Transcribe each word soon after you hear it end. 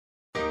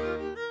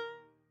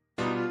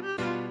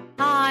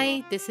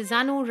Hi, this is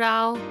Anu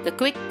Rao, the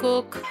Quick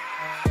Cook.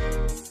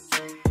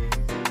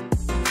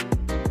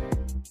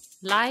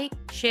 Like,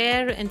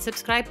 share, and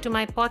subscribe to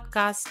my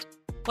podcast.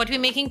 What we're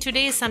making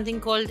today is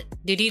something called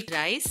Dideer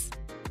Rice,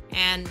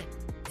 and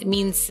it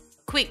means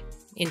quick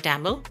in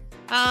Tamil.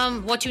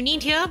 What you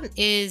need here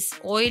is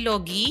oil or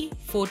ghee,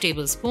 4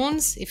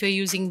 tablespoons. If you're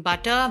using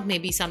butter,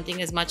 maybe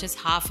something as much as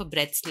half a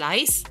bread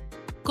slice.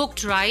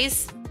 Cooked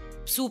rice,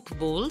 soup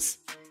bowls.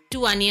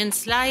 2 onions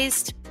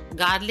sliced.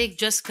 Garlic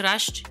just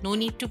crushed, no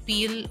need to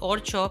peel or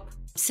chop.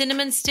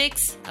 Cinnamon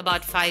sticks,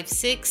 about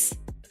 5-6.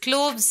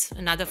 Cloves,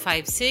 another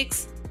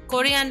 5-6.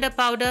 Coriander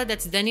powder,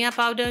 that's dhania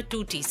powder,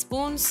 2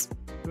 teaspoons.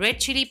 Red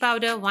chili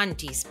powder, 1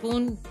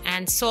 teaspoon.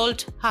 And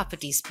salt, half a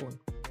teaspoon.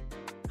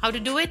 How to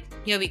do it?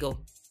 Here we go.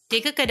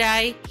 Take a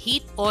kadai,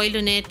 heat oil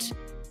in it.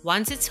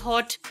 Once it's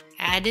hot,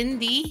 add in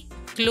the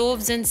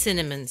cloves and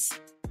cinnamons.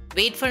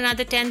 Wait for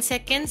another 10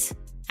 seconds.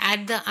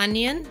 Add the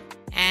onion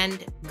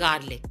and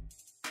garlic.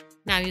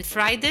 Now you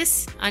fry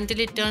this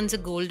until it turns a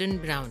golden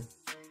brown.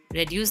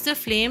 Reduce the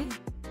flame,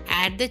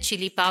 add the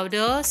chili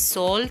powder,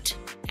 salt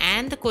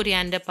and the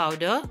coriander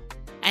powder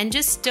and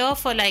just stir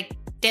for like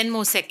 10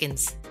 more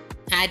seconds.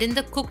 Add in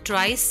the cooked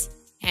rice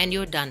and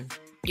you're done.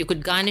 You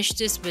could garnish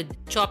this with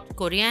chopped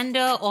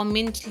coriander or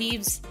mint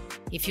leaves.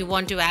 If you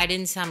want to add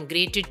in some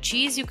grated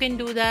cheese, you can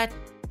do that.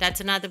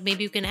 That's another,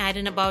 maybe you can add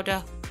in about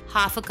a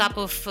half a cup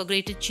of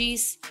grated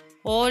cheese.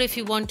 Or if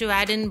you want to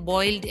add in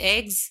boiled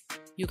eggs,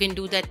 you can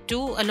do that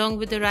too along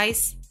with the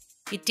rice.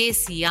 It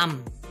tastes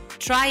yum.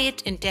 Try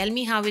it and tell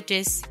me how it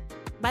is.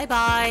 Bye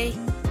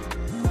bye.